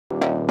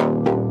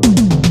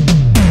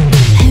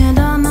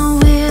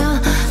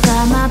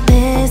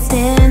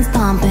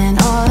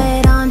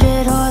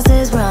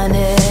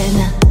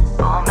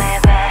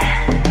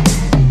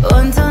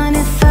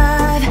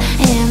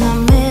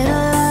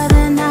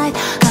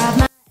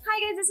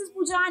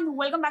everyone,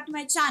 welcome back to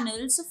my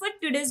channel. So for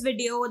today's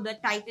video, the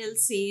title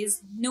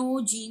says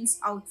no jeans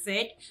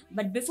outfit.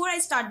 But before I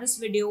start this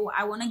video,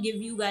 I want to give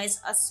you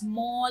guys a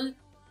small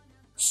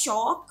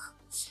shock.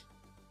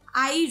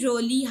 I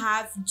really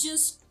have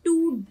just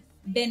two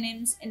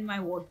denims in my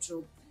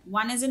wardrobe.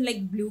 One is in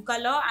like blue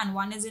color and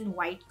one is in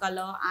white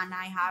color, and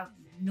I have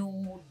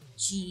no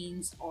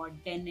jeans or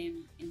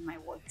denim in my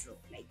wardrobe.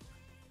 Like,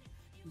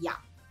 yeah.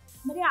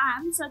 But yeah, I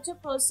am such a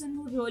person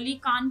who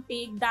really can't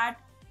take that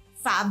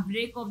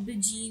fabric of the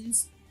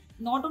jeans,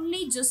 not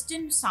only just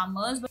in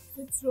summers, but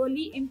it's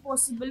really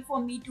impossible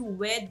for me to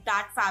wear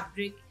that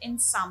fabric in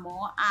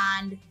summer.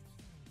 And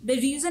the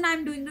reason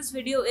I'm doing this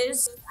video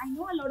is I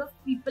know a lot of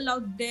people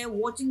out there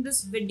watching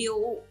this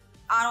video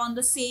are on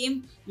the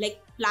same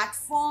like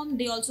platform.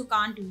 They also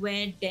can't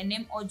wear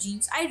denim or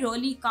jeans. I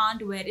really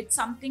can't wear it. It's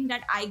something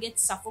that I get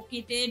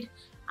suffocated,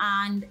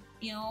 and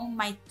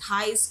my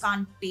thighs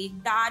can't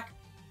take that.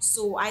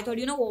 So I thought,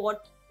 you know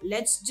what,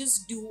 let's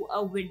just do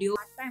a video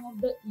at time of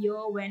the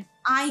year when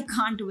I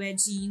can't wear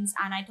jeans,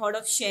 and I thought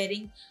of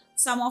sharing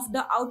some of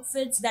the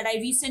outfits that I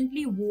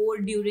recently wore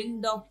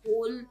during the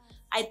whole,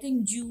 I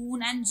think,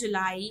 June and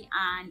July,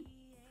 and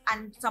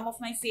some of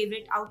my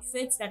favorite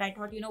outfits that I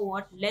thought, you know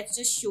what, let's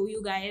just show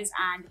you guys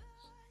and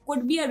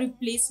could be a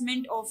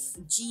replacement of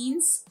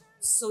jeans.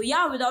 So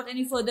yeah, without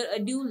any further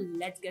ado,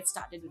 let's get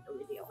started with the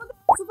video.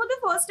 So for the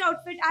first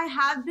outfit, I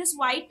have this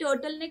white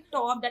turtleneck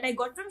top that I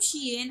got from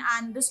Shein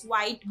and this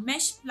white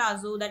mesh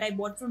palazzo that I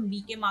bought from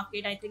BK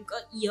Market, I think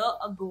a year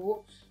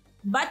ago.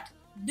 But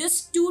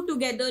these two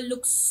together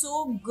look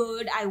so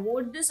good. I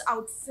wore this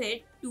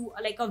outfit to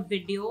like a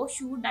video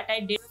shoot that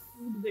I did, a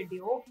food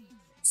video.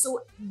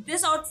 So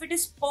this outfit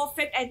is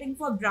perfect, I think,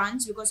 for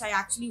brunch, because I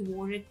actually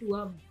wore it to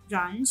a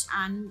brunch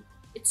and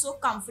it's so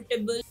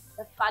comfortable.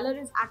 The color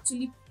is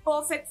actually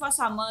perfect for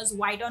summers,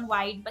 white on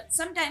white, but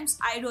sometimes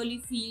I really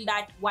feel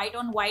that white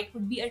on white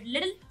could be a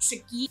little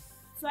tricky.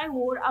 So I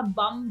wore a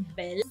bum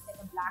belt, like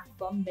a black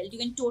bum belt. You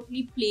can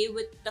totally play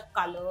with the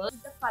colors,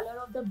 the color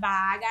of the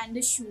bag and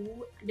the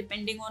shoe,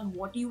 depending on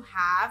what you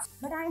have.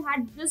 But I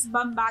had this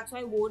bum bag, so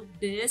I wore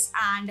this,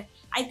 and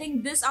I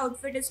think this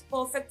outfit is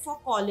perfect for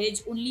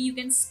college. Only you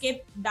can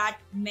skip that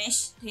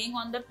mesh thing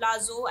on the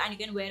palazzo and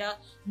you can wear a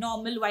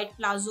normal white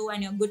palazzo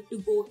and you're good to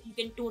go. You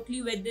can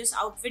totally wear this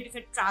outfit if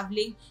you're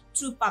traveling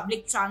through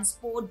public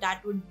transport.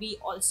 That would be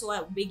also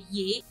a big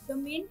yay. The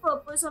main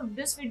purpose of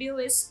this video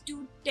is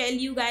to tell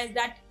you guys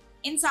that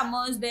in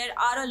summers there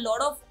are a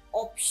lot of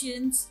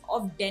options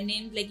of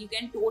denim. Like, you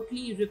can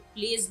totally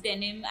replace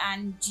denim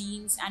and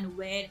jeans and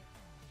wear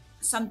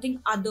something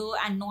other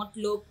and not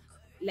look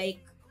like,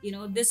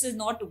 this is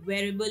not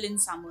wearable in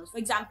summers. For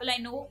example, I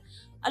know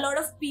a lot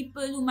of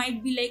people who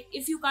might be like,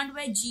 if you can't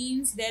wear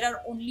jeans, there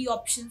are only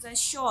options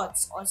as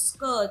shorts or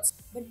skirts.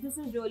 But this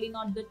is really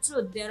not the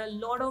truth. There are a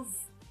lot of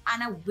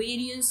and a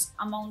various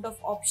amount of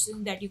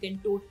options that you can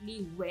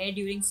totally wear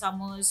during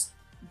summers,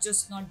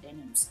 just not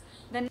denims.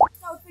 The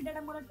next outfit that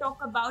I'm going to talk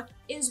about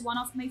is one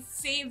of my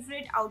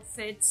favorite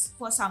outfits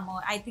for summer.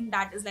 I think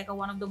that is like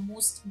one of the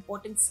most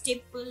important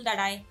staple that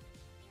I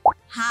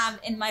have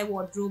in my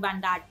wardrobe,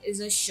 and that is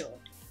a shirt.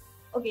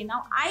 Okay,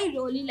 now I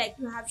really like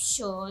to have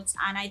shirts,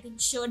 and I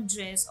think shirt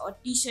dress or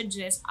t-shirt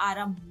dress are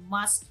a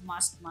must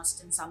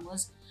in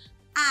summers.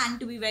 And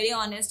to be very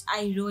honest,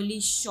 I really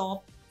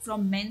shop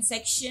from men's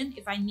section.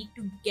 If I need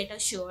to get a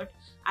shirt,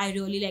 I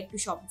really like to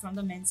shop from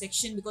the men's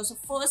section because of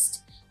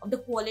the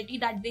quality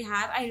that they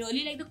have. I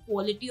really like the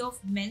quality of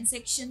men's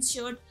section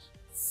shirt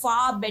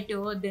far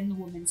better than the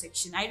women's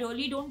section. I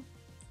really don't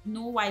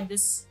know why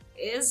this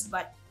is,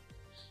 but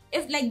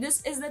if like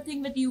this is the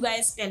thing with you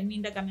guys, tell me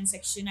in the comment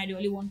section. I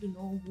really want to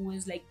know who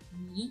is like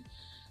me.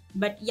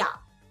 But yeah,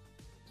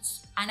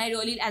 and I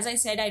really, as I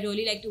said, I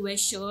really like to wear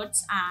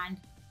shirts, and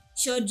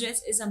shirt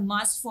dress is a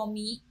must for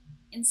me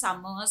in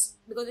summers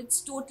because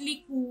it's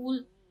totally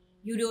cool.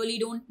 You really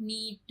don't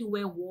need to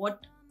wear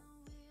what,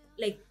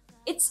 like,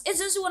 it's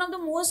just one of the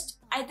most,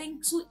 I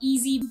think, so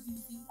easy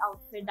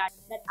outfit that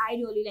I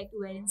really like to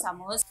wear in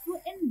summers.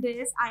 So in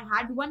this, I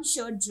had one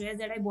shirt dress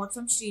that I bought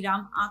from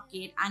Shriram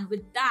Arcade, and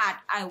with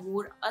that I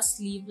wore a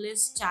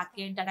sleeveless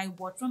jacket that I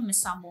bought from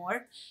Miss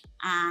Amor,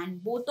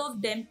 and both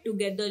of them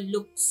together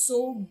looked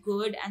so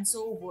good and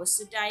so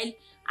versatile.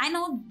 I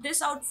know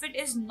this outfit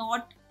is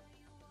not,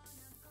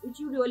 which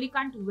you really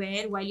can't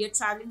wear while you're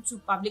traveling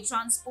through public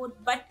transport,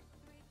 but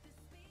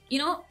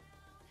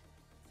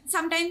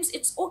sometimes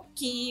it's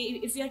okay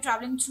if you're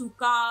traveling through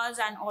cars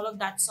and all of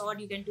that sort,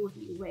 you can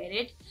totally wear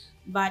it.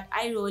 But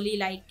I really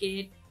like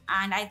it,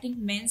 and I think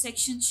men's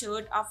section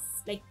shirt are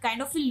like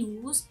kind of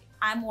loose.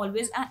 I'm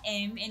always a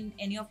M in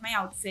any of my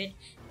outfit,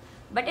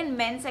 but in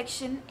men's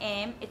section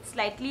M, it's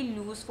slightly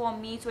loose for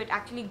me, so it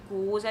actually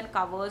goes and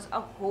covers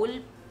a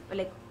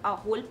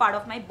whole part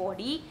of my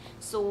body.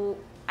 So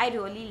I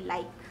really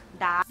like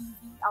that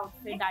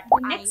outfit.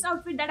 The next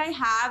outfit that I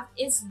have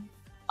is an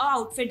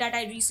outfit that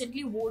I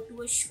recently wore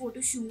to a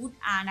photo shoot,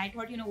 and I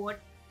thought, you know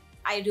what,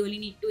 I really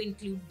need to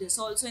include this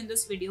also in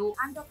this video.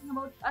 I'm talking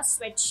about a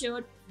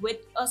sweatshirt with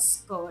a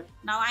skirt.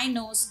 Now I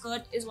know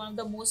skirt is one of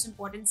the most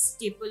important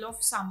staple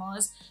of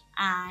summers,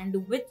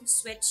 and with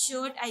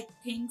sweatshirt I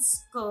think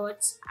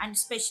skirts, and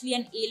especially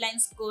an A-line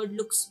skirt,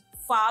 looks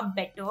far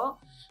better.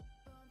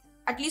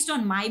 At least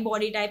on my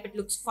body type, it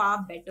looks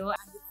far better.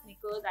 And with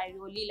sneakers, I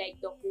really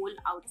like the whole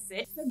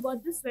outfit. So I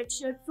got this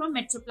sweatshirt from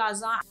Metro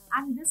Plaza,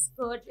 and this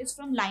skirt is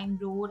from Lime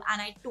Road,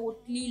 and I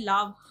totally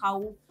love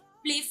how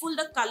playful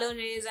the color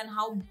is and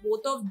how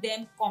both of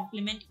them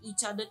complement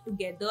each other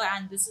together.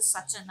 And this is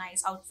such a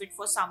nice outfit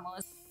for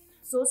summers.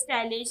 So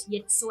stylish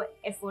yet so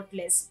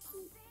effortless. So,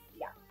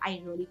 yeah,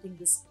 I really think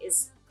this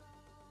is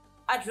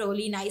a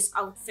really nice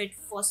outfit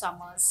for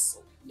summers.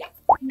 So, yeah.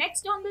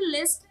 Next on the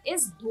list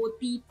is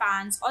dhoti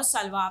pants or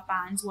salwar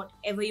pants,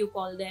 whatever you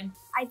call them.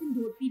 I think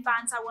dhoti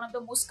pants are one of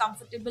the most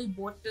comfortable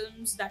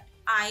bottoms that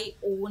I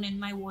own in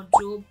my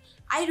wardrobe.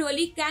 I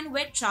really can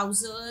wear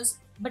trousers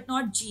but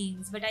not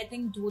jeans, but I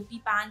think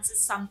dhoti pants is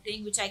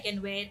something which I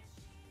can wear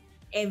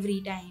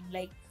every time.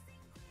 Like,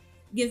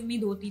 give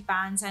me dhoti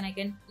pants and I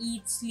can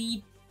eat,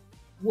 sleep,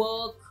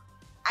 work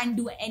and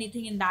do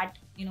anything in that,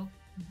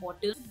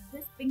 bottle.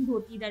 This pink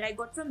dhoti that I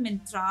got from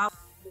Myntra.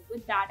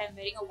 With that, I'm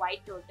wearing a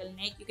white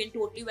turtleneck. You can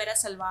totally wear a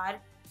salwar.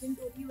 You can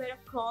totally wear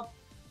a crop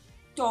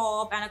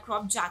top and a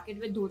crop jacket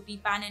with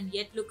dhoti pant and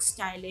yet look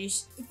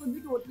stylish. It could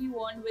be totally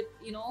worn with,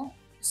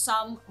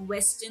 some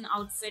western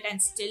outfit and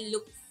still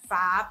look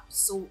fab.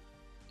 So,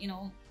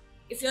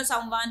 if you're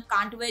someone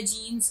can't wear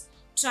jeans,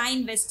 try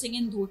investing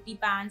in dhoti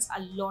pants.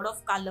 A lot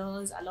of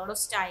colors, a lot of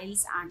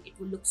styles, and it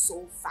will look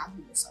so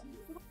fabulous on you.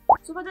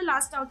 So for the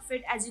last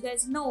outfit, as you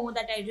guys know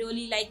that I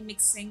really like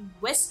mixing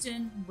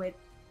western with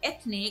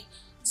ethnic.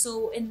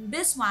 So in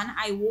this one,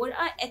 I wore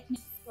a ethnic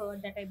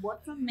skirt that I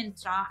bought from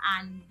Myntra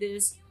and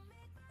this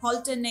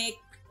halter neck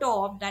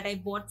top that I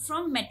bought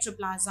from Metro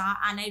Plaza,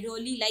 and I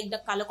really like the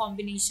color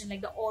combination.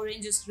 Like the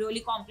orange is really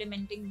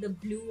complementing the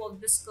blue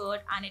of the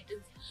skirt, and it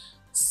is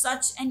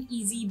such an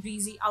easy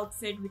breezy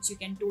outfit which you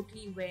can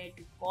totally wear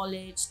to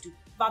college, to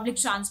public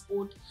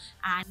transport.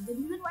 And the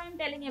reason why I'm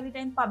telling every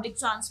time public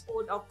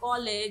transport or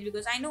college,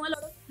 because I know a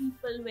lot of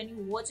people, when you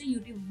watch a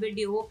YouTube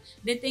video,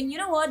 they think, you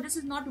know what, this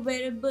is not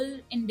wearable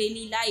in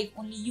daily life,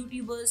 only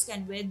YouTubers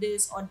can wear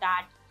this or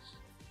that.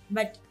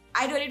 But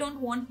I really don't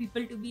want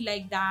people to be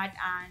like that,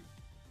 and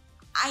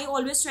I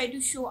always try to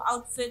show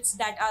outfits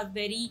that are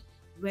very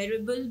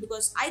wearable,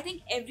 because I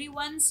think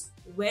everyone's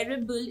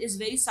wearable is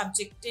very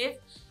subjective,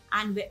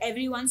 and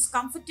everyone's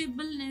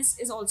comfortableness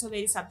is also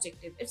very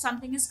subjective. If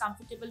something is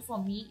comfortable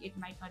for me, it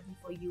might not be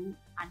for you,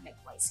 and like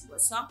vice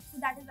versa. So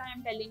that is why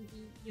I'm telling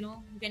you,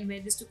 you can wear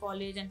this to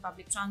college and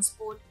public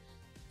transport.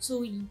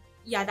 So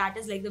yeah, that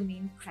is like the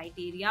main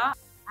criteria.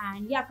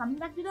 And yeah, coming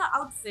back to the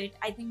outfit,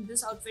 I think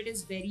this outfit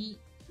is very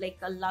like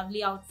a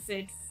lovely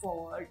outfit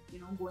for,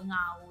 going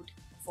out,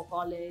 for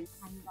college,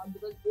 hanging out,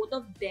 because both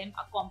of them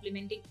are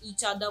complementing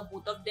each other.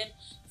 Both of them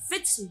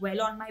fits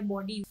well on my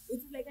body, which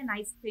is like a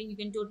nice thing. You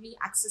can totally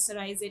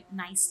accessorize it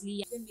nicely.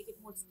 You can make it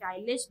more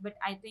stylish, but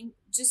I think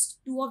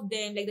just two of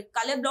them, like the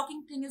color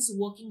blocking thing is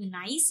working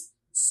nice.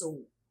 So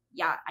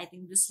yeah, I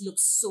think this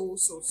looks so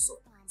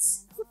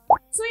nice.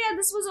 So yeah,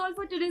 this was all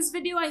for today's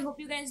video. I hope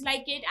you guys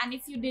like it, and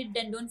if you did,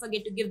 then don't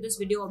forget to give this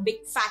video a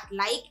big fat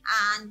like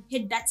and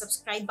hit that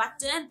subscribe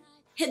button,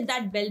 hit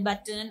that bell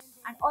button,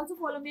 and also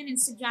follow me on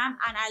Instagram,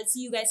 and I'll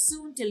see you guys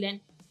soon. Till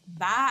then,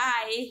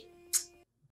 bye.